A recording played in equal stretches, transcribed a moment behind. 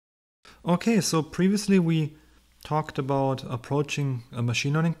Okay, so previously we talked about approaching a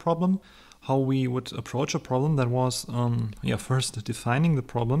machine learning problem, how we would approach a problem that was first defining the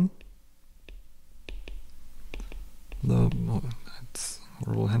problem. It's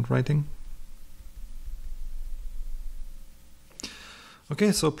horrible handwriting.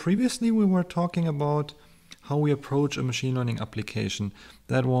 Okay, so previously we were talking about how we approach a machine learning application.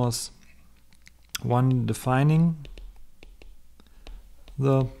 That was one, defining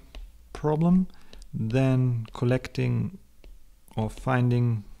the problem, then collecting or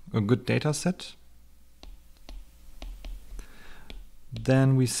finding a good data set.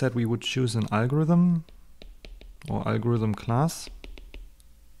 Then we said we would choose an algorithm or algorithm class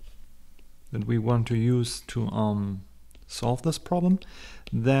that we want to use to solve this problem.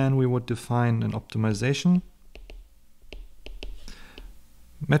 Then we would define an optimization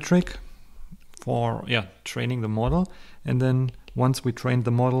metric for training the model. And then once we trained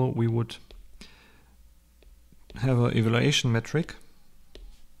the model, we would have an evaluation metric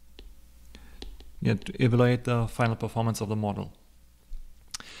to evaluate the final performance of the model.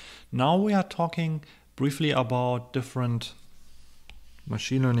 Now we are talking briefly about different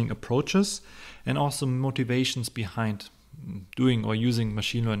machine learning approaches and also motivations behind doing or using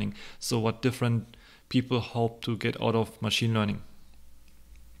machine learning. So what different people hope to get out of machine learning.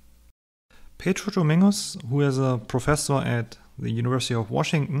 Pedro Domingos, who is a professor at the University of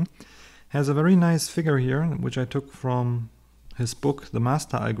Washington, has a very nice figure here, which I took from his book, The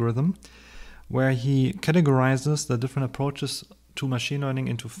Master Algorithm, where he categorizes the different approaches to machine learning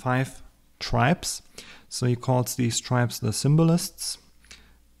into 5 tribes. So he calls these tribes the symbolists,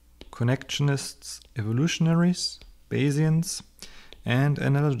 connectionists, evolutionaries, Bayesians, and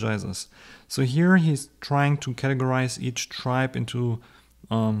analogizers. So here he's trying to categorize each tribe into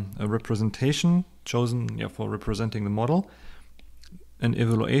a representation chosen for representing the model, an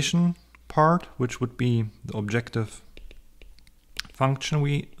evaluation part, which would be the objective function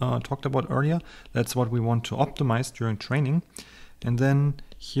we talked about earlier. That's what we want to optimize during training. And then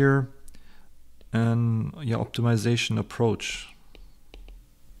here an optimization approach.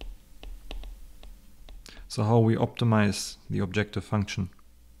 So how we optimize the objective function.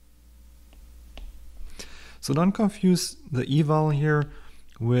 So don't confuse the eval here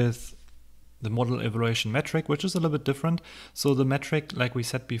with the model evaluation metric, which is a little bit different. So the metric, like we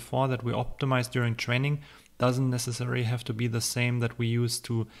said before, that we optimize during training doesn't necessarily have to be the same that we use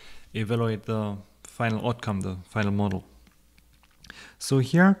to evaluate the final outcome, the final model. So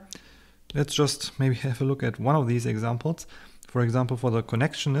here, let's just maybe have a look at one of these examples. For example, for the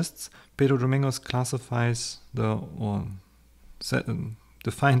connectionists, Pedro Domingos classifies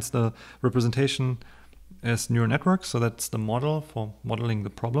defines the representation as neural networks. So that's the model for modeling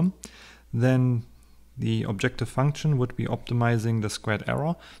the problem. Then the objective function would be optimizing the squared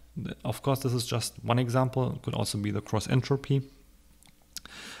error. Of course, this is just one example. It could also be the cross entropy.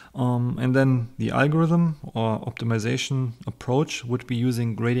 And then the algorithm or optimization approach would be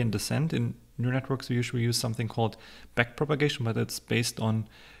using gradient descent. In neural networks, we usually use something called backpropagation, but it's based on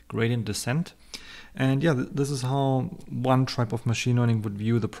gradient descent. And this is how one type of machine learning would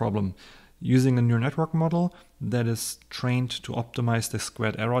view the problem. Using a neural network model that is trained to optimize the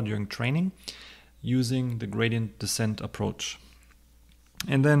squared error during training using the gradient descent approach.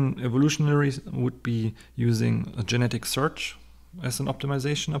 And then evolutionaries would be using a genetic search as an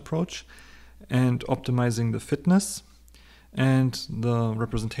optimization approach and optimizing the fitness and the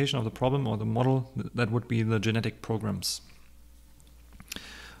representation of the problem or the model. That would be the genetic programs.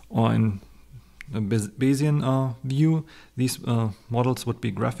 Or in a Bayesian view, these models would be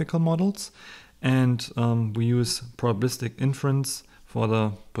graphical models, and we use probabilistic inference for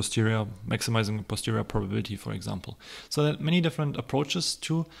the posterior, maximizing the posterior probability, for example. So there are many different approaches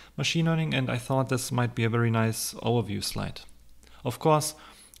to machine learning, and I thought this might be a very nice overview slide. Of course,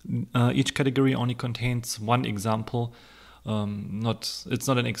 each category only contains one example. It's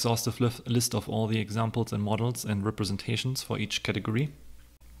not an exhaustive list of all the examples and models and representations for each category.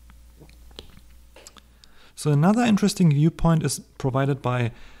 So another interesting viewpoint is provided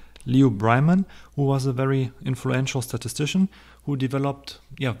by Leo Breiman, who was a very influential statistician who developed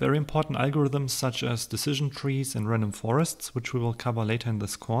very important algorithms such as decision trees and random forests, which we will cover later in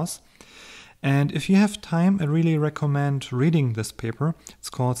this course. And if you have time, I really recommend reading this paper. It's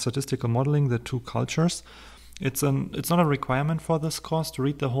called Statistical Modeling, the Two Cultures. It's not a requirement for this course to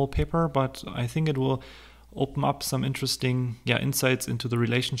read the whole paper, but I think it will open up some interesting insights into the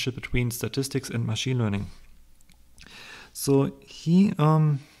relationship between statistics and machine learning. So he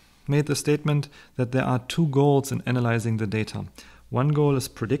made the statement that there are 2 goals in analyzing the data. One goal is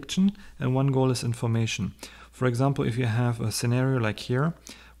prediction and one goal is information. For example, if you have a scenario like here,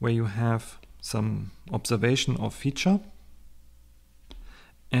 where you have some observation of feature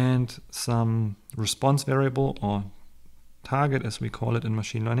and some response variable or target, as we call it in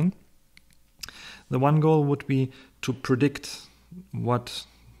machine learning. The one goal would be to predict what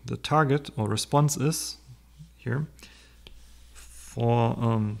the target or response is here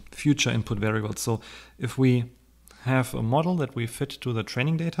for future input variables. So if we have a model that we fit to the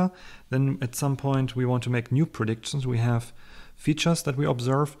training data, then at some point we want to make new predictions. We have features that we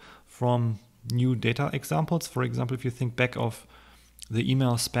observe from new data examples. For example, if you think back of the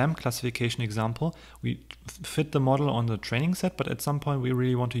email spam classification example, we fit the model on the training set, but at some point we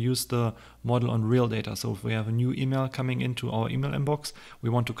really want to use the model on real data. So if we have a new email coming into our email inbox, we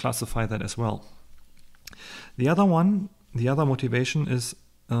want to classify that as well. The other motivation is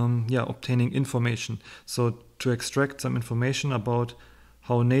obtaining information. So to extract some information about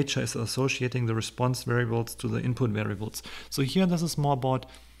how nature is associating the response variables to the input variables. So here this is more about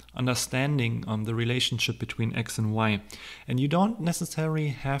understanding the relationship between X and Y. And you don't necessarily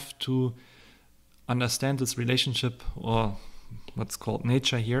have to understand this relationship, or what's called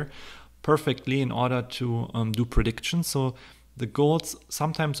nature here, perfectly in order to do predictions. So the goals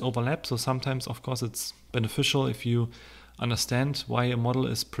sometimes overlap. So sometimes, of course, it's beneficial if you understand why a model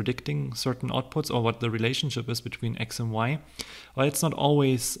is predicting certain outputs or what the relationship is between X and Y. But it's not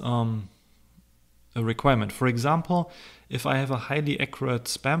always a requirement. For example, if I have a highly accurate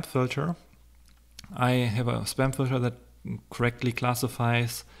spam filter, I have a spam filter that correctly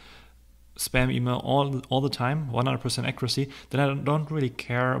classifies spam email all the time, 100% accuracy, then I don't really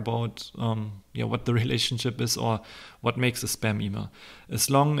care about what the relationship is or what makes a spam email. As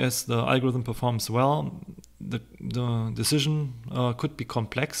long as the algorithm performs well, the decision could be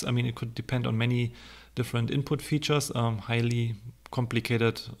complex. I mean, it could depend on many different input features. Highly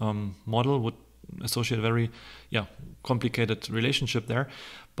complicated model would associate a very complicated relationship there,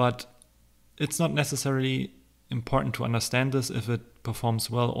 but it's not necessarily important to understand this if it performs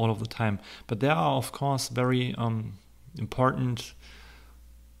well all of the time. But there are, of course, very important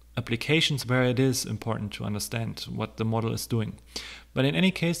applications where it is important to understand what the model is doing. But in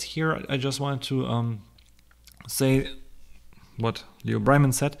any case, here I just wanted to say what Leo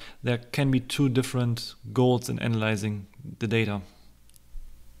Breiman said. There can be two different goals in analyzing the data.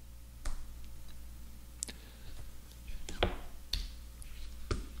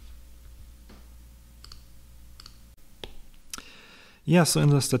 Yeah, so in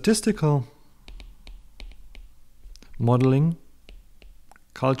the statistical modeling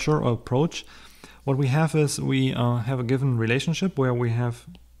culture or approach, what we have is we have a given relationship where we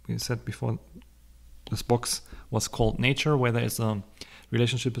said before, this box was called nature, where there is a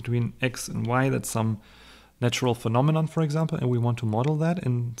relationship between X and Y, that's some natural phenomenon, for example, and we want to model that.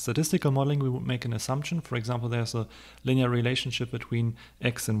 In statistical modeling, we would make an assumption. For example, there's a linear relationship between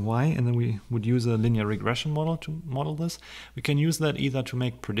X and Y, and then we would use a linear regression model to model this. We can use that either to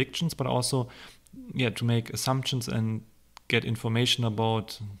make predictions, but also to make assumptions and get information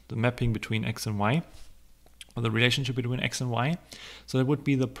about the mapping between X and Y, or the relationship between X and Y. So that would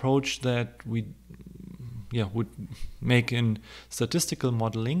be the approach that we would make in statistical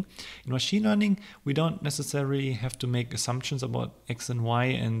modeling. In machine learning, we don't necessarily have to make assumptions about X and Y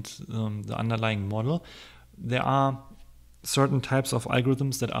and the underlying model. There are certain types of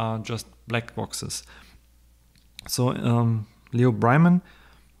algorithms that are just black boxes. So Leo Breiman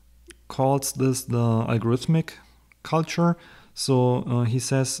calls this the algorithmic culture. So he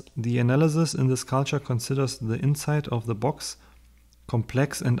says the analysis in this culture considers the inside of the box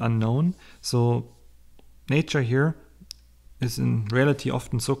complex and unknown. So nature here is in reality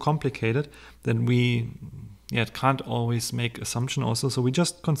often so complicated that we can't always make assumption also. So we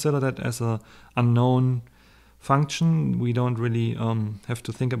just consider that as an unknown function. We don't really have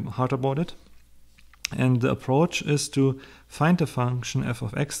to think hard about it. And the approach is to find a function f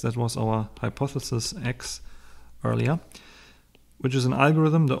of x, that was our hypothesis x earlier, which is an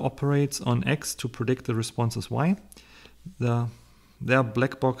algorithm that operates on x to predict the responses y. Their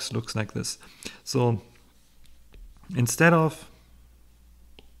black box looks like this. So instead of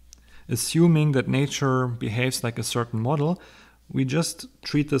assuming that nature behaves like a certain model, we just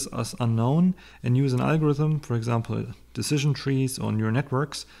treat this as unknown and use an algorithm, for example, decision trees or neural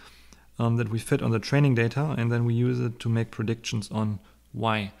networks, that we fit on the training data, and then we use it to make predictions on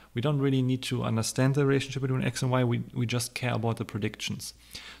y. We don't really need to understand the relationship between x and y, we just care about the predictions.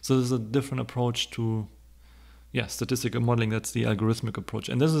 So this is a different approach to statistical modeling. That's the algorithmic approach.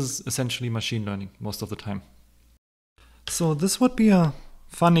 And this is essentially machine learning most of the time. So this would be a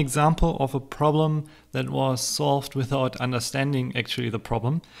fun example of a problem that was solved without understanding actually the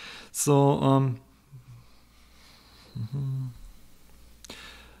problem. So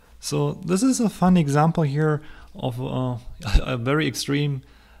So this is a fun example here of a very extreme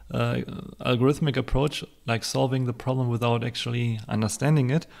algorithmic approach, like solving the problem without actually understanding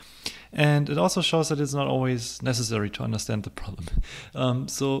it. And it also shows that it's not always necessary to understand the problem.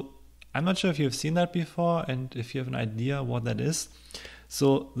 So I'm not sure if you've seen that before and if you have an idea what that is.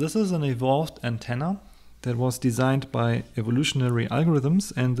 So this is an evolved antenna that was designed by evolutionary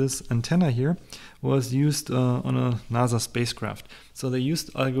algorithms, and this antenna here was used on a NASA spacecraft. So they used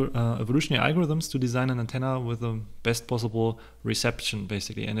evolutionary algorithms to design an antenna with the best possible reception,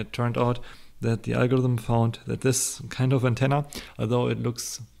 basically. And it turned out that the algorithm found that this kind of antenna, although it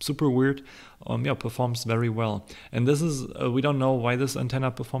looks super weird, performs very well. And this is, we don't know why this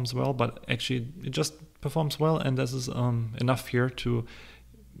antenna performs well, but actually it just performs well, and this is enough here to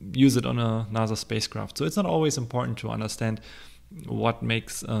use it on a NASA spacecraft. So it's not always important to understand what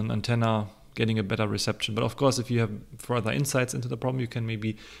makes an antenna getting a better reception. But of course, if you have further insights into the problem, you can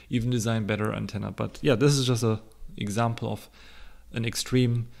maybe even design better antenna. But yeah, this is just an example of an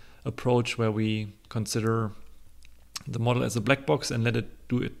extreme approach where we consider the model as a black box and let it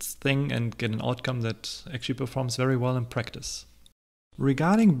do its thing and get an outcome that actually performs very well in practice.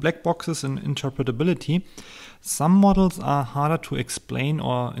 Regarding black boxes and interpretability, some models are harder to explain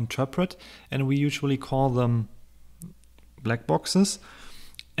or interpret, and we usually call them black boxes.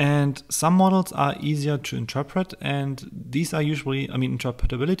 And some models are easier to interpret, and these are usually,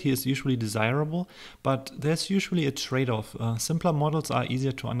 interpretability is usually desirable, but there's usually a trade-off. Simpler models are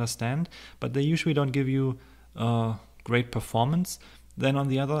easier to understand, but they usually don't give you great performance. Then on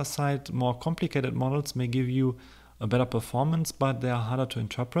the other side, more complicated models may give you a better performance, but they are harder to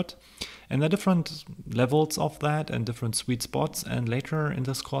interpret. And there are different levels of that and different sweet spots. And later in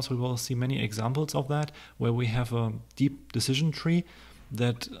this course, we will see many examples of that, where we have a deep decision tree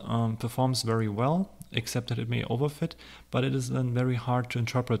that performs very well, except that it may overfit, but it is then very hard to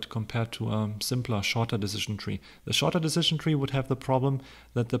interpret compared to a simpler, shorter decision tree. The shorter decision tree would have the problem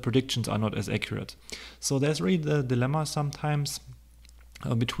that the predictions are not as accurate. So there's really the dilemma sometimes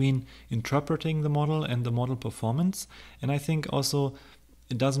between interpreting the model and the model performance. And I think also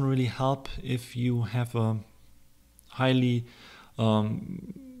it doesn't really help if you have a highly,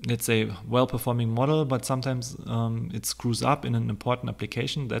 let's say, well-performing model, but sometimes it screws up in an important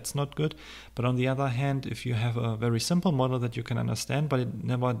application. That's not good. But on the other hand, if you have a very simple model that you can understand, but it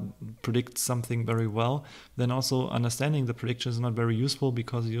never predicts something very well, then also understanding the prediction is not very useful,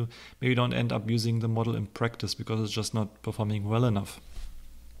 because you maybe don't end up using the model in practice because it's just not performing well enough.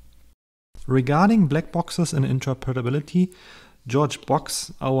 Regarding black boxes and interpretability, George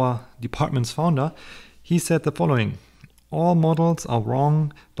Box, our department's founder, he said the following: all models are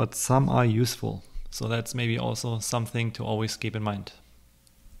wrong, but some are useful. So that's maybe also something to always keep in mind.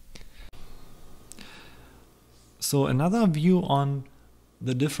 So another view on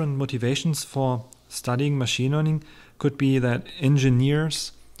the different motivations for studying machine learning could be that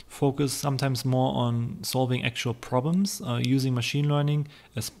engineers focus sometimes more on solving actual problems, using machine learning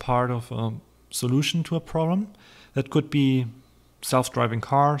as part of a solution to a problem. That could be self-driving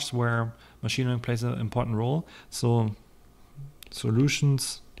cars, where machine learning plays an important role. So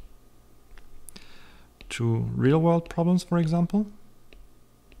solutions to real-world problems, for example.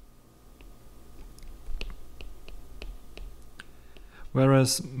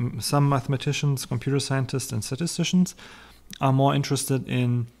 Whereas some mathematicians, computer scientists, and statisticians are more interested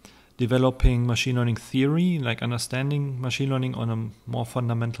in developing machine learning theory, like understanding machine learning on a more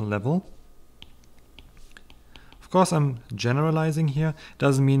fundamental level. Of course, I'm generalizing here.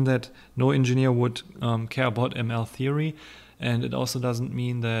 Doesn't mean that no engineer would care about ML theory, and it also doesn't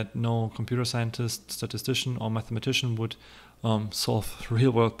mean that no computer scientist, statistician, or mathematician would solve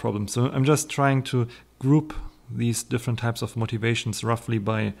real-world problems. So I'm just trying to group these different types of motivations roughly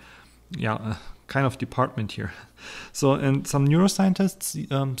by kind of department here. So, and some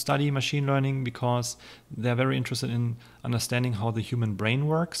neuroscientists study machine learning because they're very interested in understanding how the human brain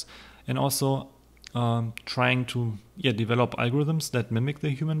works, and also trying to develop algorithms that mimic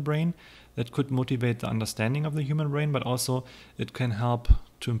the human brain that could motivate the understanding of the human brain, but also it can help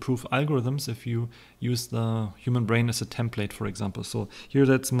to improve algorithms if you use the human brain as a template, for example. So here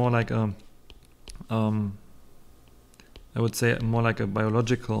that's more like a, I would say more like a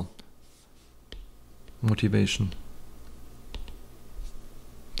biological motivation.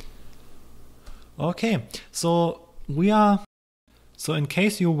 Okay, so in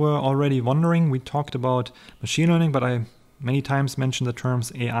case you were already wondering, we talked about machine learning, but I many times mentioned the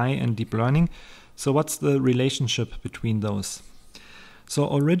terms AI and deep learning. So what's the relationship between those?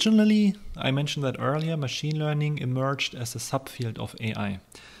 So originally, I mentioned that earlier, machine learning emerged as a subfield of AI.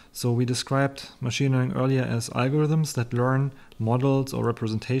 So we described machine learning earlier as algorithms that learn models or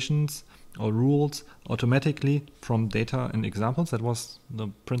representations or rules automatically from data and examples. That was the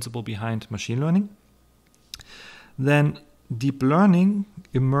principle behind machine learning. Then deep learning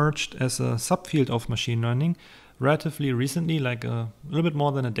emerged as a subfield of machine learning relatively recently, like a little bit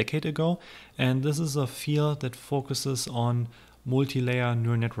more than a decade ago. And this is a field that focuses on multi-layer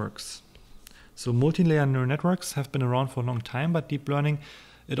neural networks. So multi-layer neural networks have been around for a long time, but deep learning,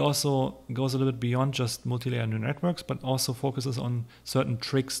 it also goes a little bit beyond just multi-layer neural networks, but also focuses on certain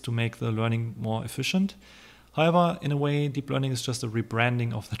tricks to make the learning more efficient. However, in a way, deep learning is just a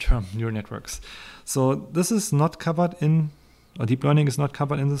rebranding of the term neural networks. So this is not covered in, or deep learning is not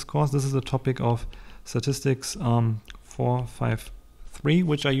covered in this course. This is a topic of statistics 453,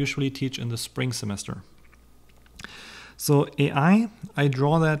 which I usually teach in the spring semester. So AI, I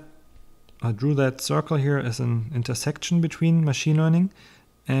drew that circle here as an intersection between machine learning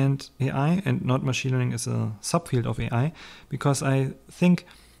and AI, and not machine learning as a subfield of AI, because I think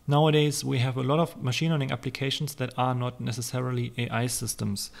nowadays we have a lot of machine learning applications that are not necessarily AI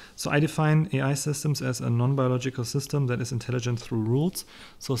systems. So I define AI systems as a non-biological system that is intelligent through rules.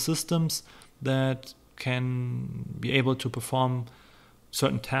 So systems that can be able to perform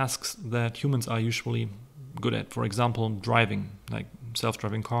certain tasks that humans are usually good at. For example, driving, like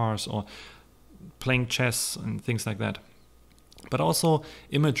self-driving cars, or playing chess and things like that. But also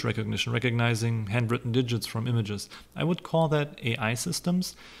image recognition, recognizing handwritten digits from images. I would call that AI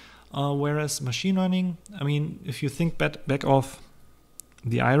systems. Whereas machine learning, I mean, if you think back of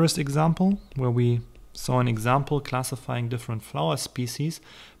the iris example, where we saw an example classifying different flower species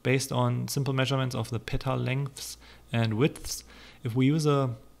based on simple measurements of the petal lengths and widths, if we use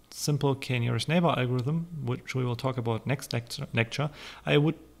a simple k-nearest neighbor algorithm, which we will talk about next lecture, I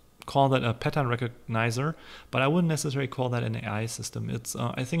would call that a pattern recognizer, but I wouldn't necessarily call that an AI system.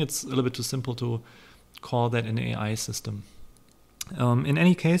 I think it's a little bit too simple to call that an AI system. In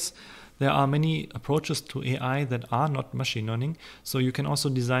any case, there are many approaches to AI that are not machine learning. So you can also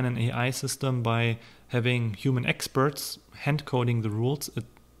design an AI system by having human experts hand coding the rules. It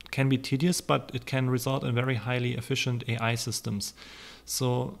can be tedious, but it can result in very highly efficient AI systems.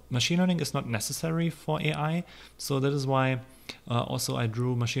 So machine learning is not necessary for AI. So that is why also I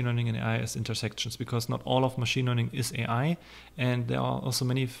drew machine learning and AI as intersections, because not all of machine learning is AI. And there are also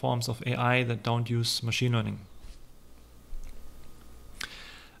many forms of AI that don't use machine learning.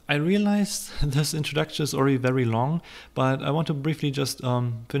 I realized this introduction is already very long, but I want to briefly just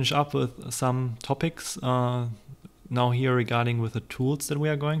finish up with some topics now here regarding with the tools that we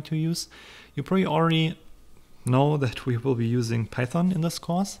are going to use. You probably already know that we will be using Python in this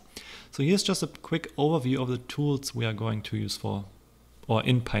course. So here's just a quick overview of the tools we are going to use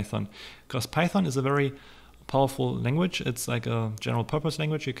in Python, because Python is a very powerful language. It's like a general purpose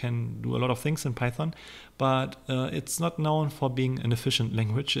language. You can do a lot of things in Python, but it's not known for being an efficient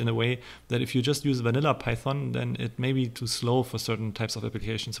language in a way that if you just use vanilla Python, then it may be too slow for certain types of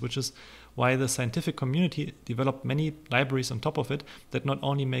applications, which is why the scientific community developed many libraries on top of it that not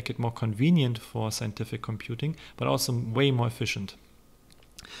only make it more convenient for scientific computing, but also way more efficient.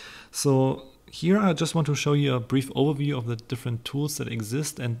 So here I just want to show you a brief overview of the different tools that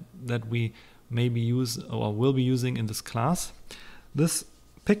exist and that we maybe use or will be using in this class. This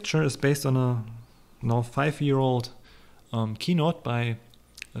picture is based on a now 5-year-old keynote by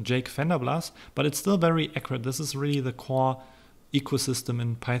Jake Vanderblas, but it's still very accurate. This is really the core ecosystem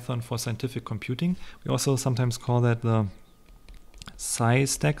in Python for scientific computing. We also sometimes call that the Sci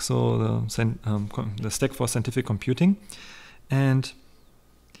stack, so the stack for scientific computing. And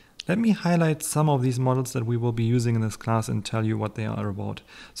let me highlight some of these models that we will be using in this class and tell you what they are about.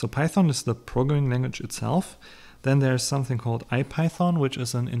 So Python is the programming language itself. Then there's something called IPython, which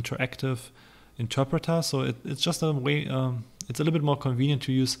is an interactive interpreter. So it's just a way, it's a little bit more convenient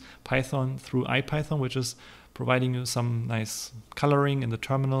to use Python through IPython, which is providing you some nice coloring in the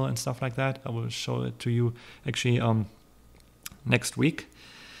terminal and stuff like that. I will show it to you actually next week.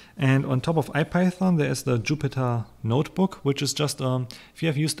 And on top of IPython, there is the Jupyter Notebook, which is just, if you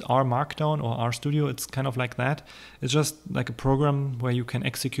have used R Markdown or RStudio, it's kind of like that. It's just like a program where you can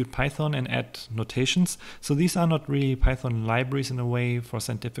execute Python and add notations. So these are not really Python libraries in a way for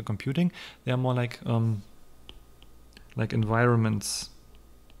scientific computing. They are more like environments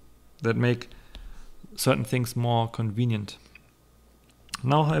that make certain things more convenient.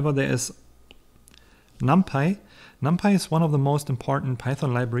 Now, however, there is NumPy. NumPy is one of the most important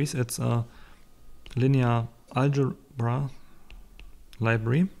Python libraries. It's a linear algebra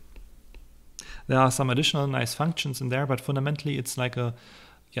library. There are some additional nice functions in there, but fundamentally it's like a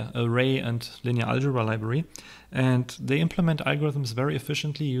array and linear algebra library, and they implement algorithms very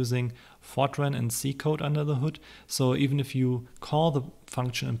efficiently using Fortran and C code under the hood. So even if you call the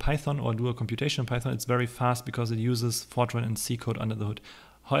function in Python or do a computation in Python, it's very fast because it uses Fortran and C code under the hood.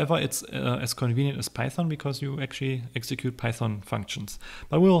 However, it's as convenient as Python because you actually execute Python functions.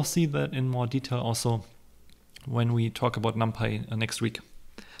 But we'll see that in more detail also when we talk about NumPy next week.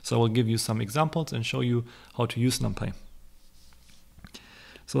 So I will give you some examples and show you how to use NumPy.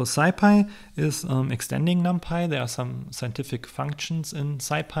 So SciPy is extending NumPy. There are some scientific functions in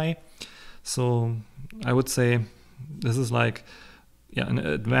SciPy. So I would say this is like an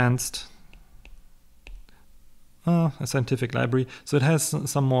advanced a scientific library. So it has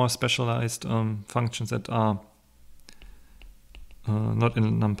some more specialized functions that are not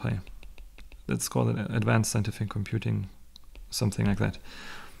in NumPy. Let's call it advanced scientific computing, something like that.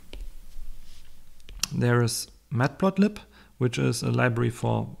 There is matplotlib, which is a library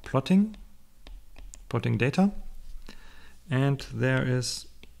for plotting data. And there is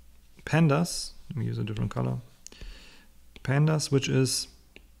pandas. Let me use a different color. Pandas, which is,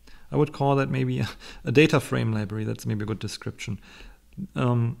 I would call that maybe a data frame library. That's maybe a good description.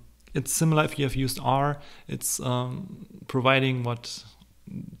 It's similar if you have used R. It's providing what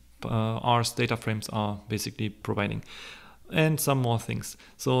R's data frames are basically providing, and some more things.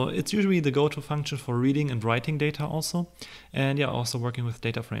 So it's usually the go-to function for reading and writing data also, and also working with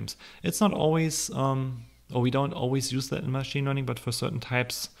data frames. It's not always, or we don't always use that in machine learning, but for certain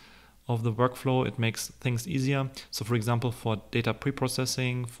types of the workflow, it makes things easier. So for example, for data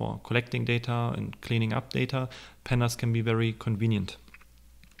preprocessing, for collecting data and cleaning up data, pandas can be very convenient.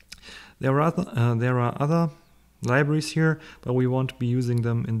 There are other libraries here, but we won't be using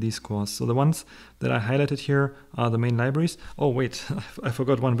them in this course. So the ones that I highlighted here are the main libraries. Oh wait, I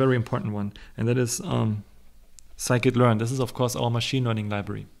forgot one very important one, and that is scikit-learn. This is of course our machine learning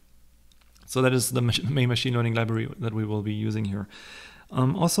library. So that is the main machine learning library that we will be using here.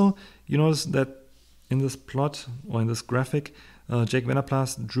 Also, you notice that in this plot or in this graphic, Jake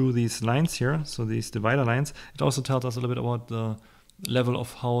Vanderplas drew these lines here, so these divider lines. It also tells us a little bit about the level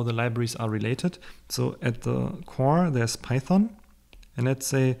of how the libraries are related. So at the core there's Python, and let's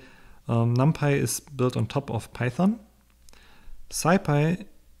say NumPy is built on top of Python. SciPy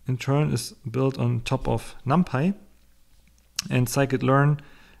in turn is built on top of NumPy, and scikit-learn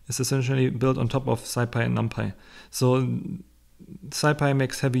is essentially built on top of SciPy and NumPy. So SciPy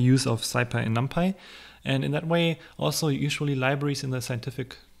makes heavy use of SciPy and NumPy, and in that way also usually libraries in the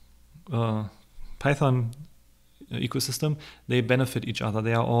scientific Python ecosystem, they benefit each other.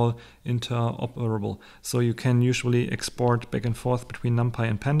 They are all interoperable. So you can usually export back and forth between NumPy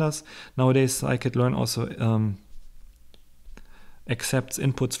and pandas. Nowadays, scikit-learn also accepts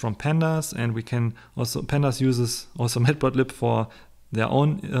inputs from pandas, and we can also, pandas uses also matplotlib for their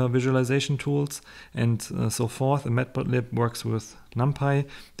own visualization tools and so forth. And matplotlib works with NumPy.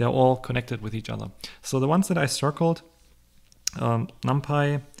 They're all connected with each other. So the ones that I circled,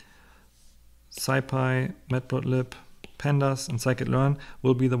 NumPy, SciPy, matplotlib, pandas, and scikit-learn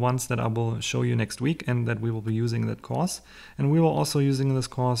will be the ones that I will show you next week and that we will be using in that course. And we will also using in this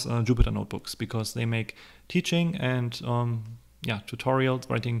course Jupyter notebooks, because they make teaching and tutorials,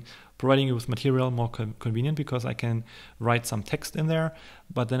 providing you with material more convenient, because I can write some text in there,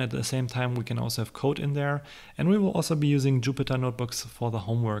 but then at the same time we can also have code in there. And we will also be using Jupyter notebooks for the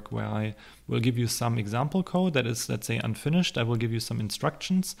homework, where I will give you some example code that is, let's say, unfinished. I will give you some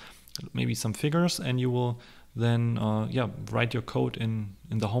instructions, maybe some figures, and you will then write your code in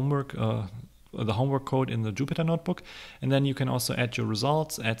the homework code in the Jupyter notebook, and then you can also add your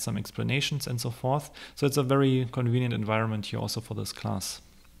results, add some explanations and so forth. So it's a very convenient environment here also for this class.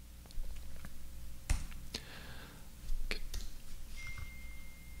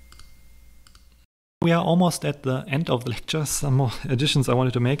 We are almost at the end of the lecture. Some more additions I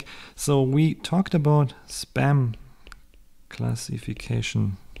wanted to make. So we talked about spam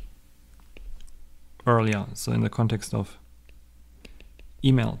classification earlier, so in the context of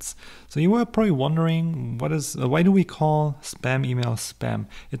emails. So you were probably wondering, why do we call spam email spam?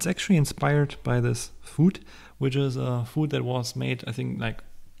 It's actually inspired by this food, which is a food that was made, I think, like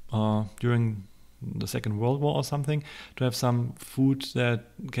during the Second World War or something, to have some food that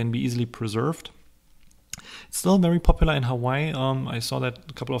can be easily preserved. It's still very popular in Hawaii. I saw that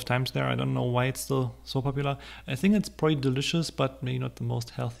a couple of times there. I don't know why it's still so popular. I think it's probably delicious, but maybe not the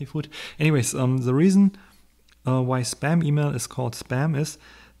most healthy food. Anyways, the reason why spam email is called spam is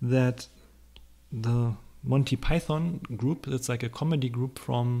that the Monty Python group, it's like a comedy group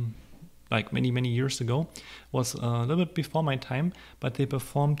from like many years ago, was a little bit before my time, but they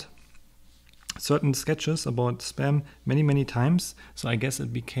performed certain sketches about spam many times, so I guess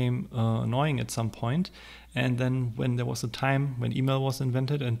it became annoying at some point. And then when there was a time when email was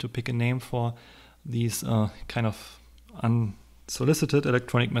invented and to pick a name for these kind of unsolicited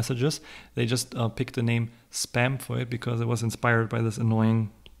electronic messages, they just picked the name spam for it because it was inspired by this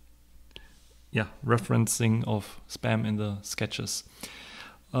annoying referencing of spam in the sketches.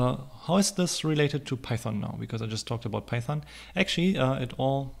 How is this related to Python now? Because I just talked about Python. Actually, it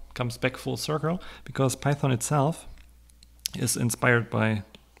all comes back full circle because Python itself is inspired by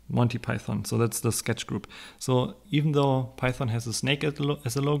Monty Python. So that's the sketch group. So even though Python has a snake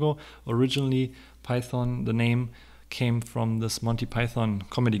as a logo, originally Python, the name, came from this Monty Python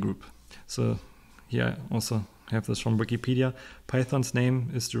comedy group. So here I also have this from Wikipedia. Python's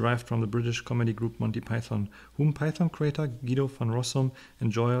name is derived from the British comedy group Monty Python, whom Python creator Guido van Rossum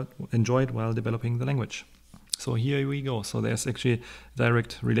enjoyed while developing the language. So here we go. So there's actually a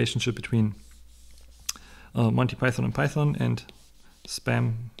direct relationship between Monty Python and Python and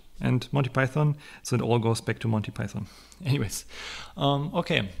spam and Monty Python. So it all goes back to Monty Python. Anyways,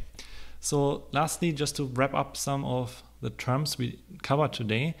 okay. So lastly, just to wrap up some of the terms we covered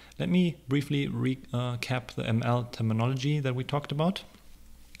today, let me briefly recap the ML terminology that we talked about.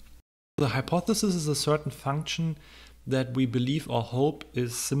 The hypothesis is a certain function that we believe or hope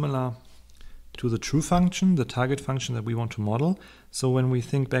is similar to the true function, the target function that we want to model. So when we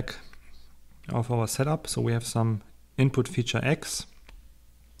think back of our setup, so we have some input feature x,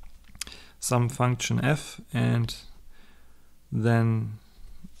 some function f, and then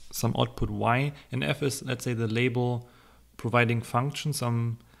some output y, and f is, let's say, the label providing function,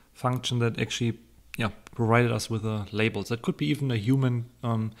 some function that actually provided us with a labels. That could be even a human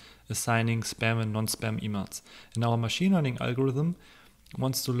assigning spam and non-spam emails. And our machine learning algorithm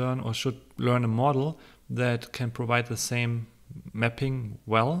wants to learn or should learn a model that can provide the same mapping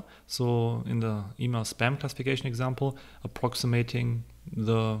well. So in the email spam classification example, approximating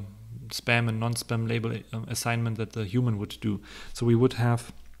the spam and non-spam label assignment that the human would do. So we would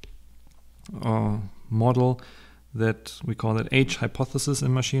have a model that we call that H hypothesis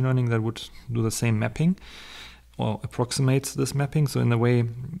in machine learning that would do the same mapping or approximates this mapping. So in a way,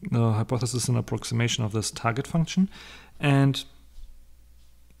 the hypothesis is an approximation of this target function. And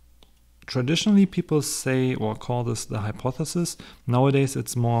traditionally, people say or call this the hypothesis. Nowadays,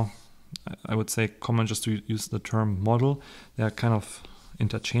 it's more, I would say, common just to use the term model. They are kind of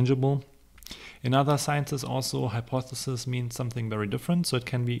interchangeable. In other sciences also, hypothesis means something very different, so it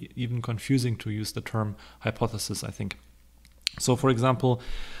can be even confusing to use the term hypothesis, I think. So for example,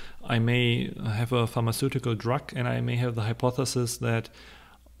 I may have a pharmaceutical drug and I may have the hypothesis that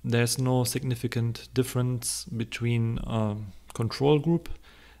there's no significant difference between a control group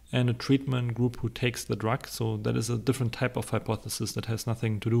and a treatment group who takes the drug. So that is a different type of hypothesis that has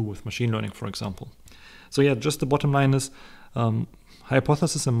nothing to do with machine learning, for example. So yeah, just the bottom line is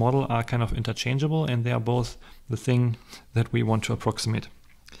hypothesis and model are kind of interchangeable, and they are both the thing that we want to approximate.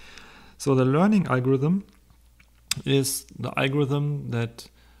 So the learning algorithm is the algorithm that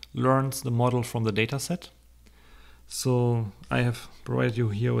learns the model from the data set. So I have provided you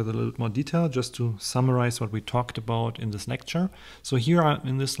here with a little more detail just to summarize what we talked about in this lecture. So here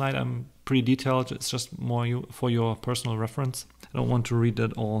in this slide I'm pretty detailed. It's just more for your personal reference. I don't want to read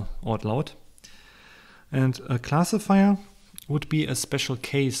that all out loud. And a classifier would be a special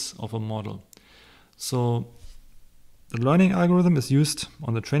case of a model. So the learning algorithm is used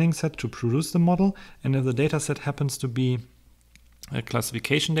on the training set to produce the model, and if the data set happens to be a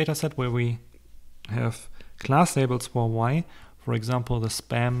classification data set where we have class labels for y, for example the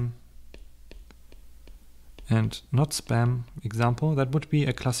spam and not spam example, that would be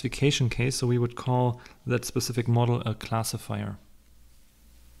a classification case, so we would call that specific model a classifier.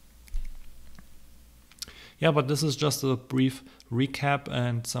 Yeah, but this is just a brief recap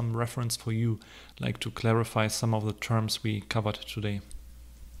and some reference for you, like to clarify some of the terms we covered today.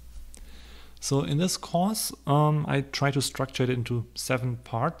 So in this course, I try to structure it into 7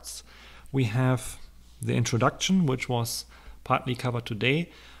 parts. We have the introduction, which was partly covered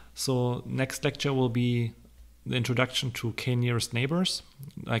today. So next lecture will be the introduction to k-nearest neighbors,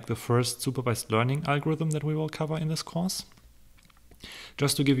 like the first supervised learning algorithm that we will cover in this course.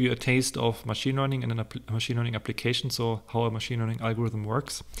 Just to give you a taste of machine learning and a machine learning application, so how a machine learning algorithm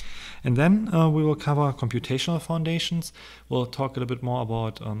works. And then we will cover computational foundations. We'll talk a little bit more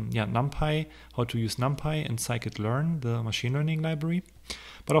about NumPy, how to use NumPy and scikit-learn, the machine learning library.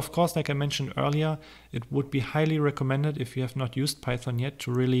 But of course, like I mentioned earlier, it would be highly recommended if you have not used Python yet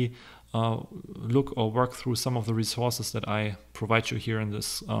to really look or work through some of the resources that I provide you here in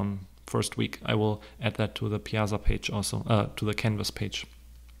this first week. I will add that to the Piazza page also, to the Canvas page.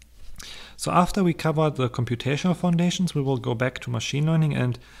 So after we covered the computational foundations, we will go back to machine learning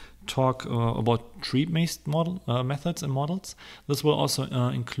and talk about tree-based methods and models. This will also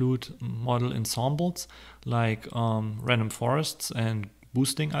include model ensembles like random forests and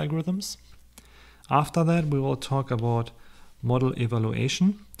boosting algorithms. After that, we will talk about model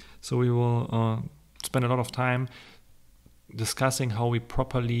evaluation. So we will spend a lot of time discussing how we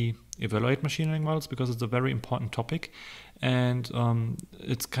properly evaluate machine learning models, because it's a very important topic, and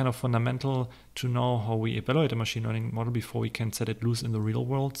it's kind of fundamental to know how we evaluate a machine learning model before we can set it loose in the real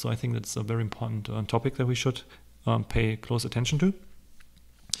world. So I think that's a very important topic that we should pay close attention to.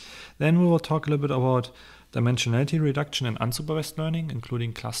 Then we will talk a little bit about dimensionality reduction and unsupervised learning,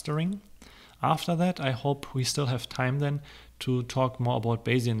 including clustering. After that, I hope we still have time then to talk more about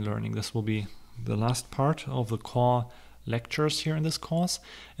Bayesian learning. This will be the last part of the core lectures here in this course.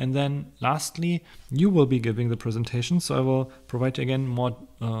 And then lastly, you will be giving the presentation, so I will provide you again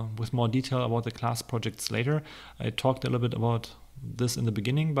with more detail about the class projects later. I talked a little bit about this in the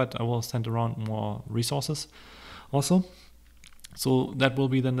beginning, but I will send around more resources also. So that will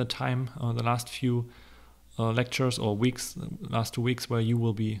be then the time, the last few lectures or weeks, last 2 weeks, where you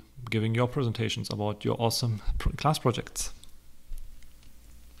will be giving your presentations about your awesome class projects.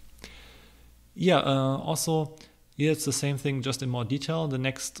 Yeah, also, here it's the same thing, just in more detail. The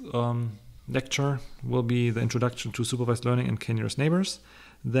next lecture will be the introduction to supervised learning and k-nearest neighbors.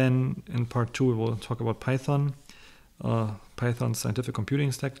 Then in part 2, we will talk about Python, Python's scientific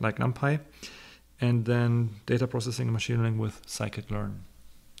computing stack like NumPy, and then data processing and machine learning with scikit-learn.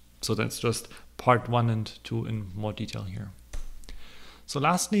 So that's just part 1 and 2 in more detail here. So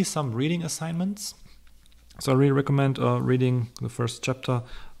lastly, some reading assignments. So I really recommend reading the first chapter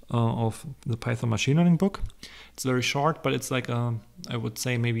of the Python machine learning book. It's very short, but it's like I would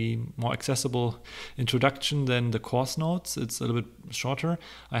say maybe more accessible introduction than the course notes. It's a little bit shorter.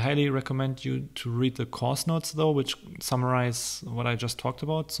 I highly recommend you to read the course notes though, which summarize what I just talked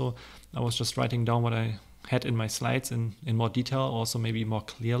about. So I was just writing down what I had in my slides in more detail, also maybe more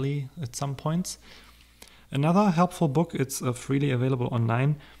clearly at some points. Another helpful book, it's freely available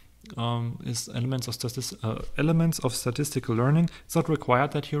online, is Elements of Statistical Learning. It's not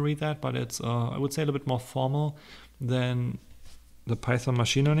required that you read that, but it's, I would say, a little bit more formal than the Python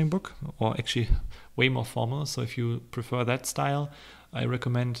machine learning book, or actually way more formal. So if you prefer that style, I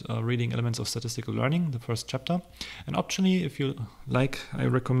recommend reading Elements of Statistical Learning, the first chapter. And optionally, if you like, I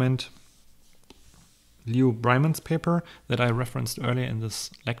recommend Leo Breiman's paper that I referenced earlier in this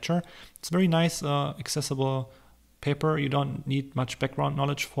lecture. It's very nice, accessible paper. You don't need much background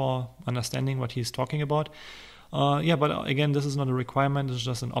knowledge for understanding what he's talking about. Yeah, but again, this is not a requirement. It's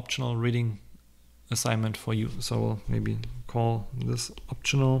just an optional reading assignment for you. So we'll maybe call this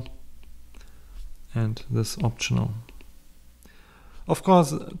optional and this optional. Of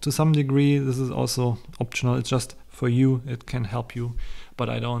course, to some degree, this is also optional. It's just for you. It can help you, but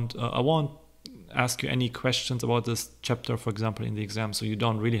I won't ask you any questions about this chapter, for example, in the exam, so you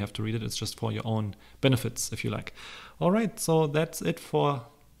don't really have to read it. It's just for your own benefits, if you like. All right, so that's it for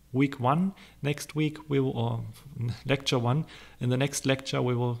week 1. Next week we will, lecture 1. In the next lecture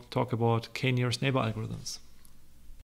we will talk about k-nearest neighbor algorithms.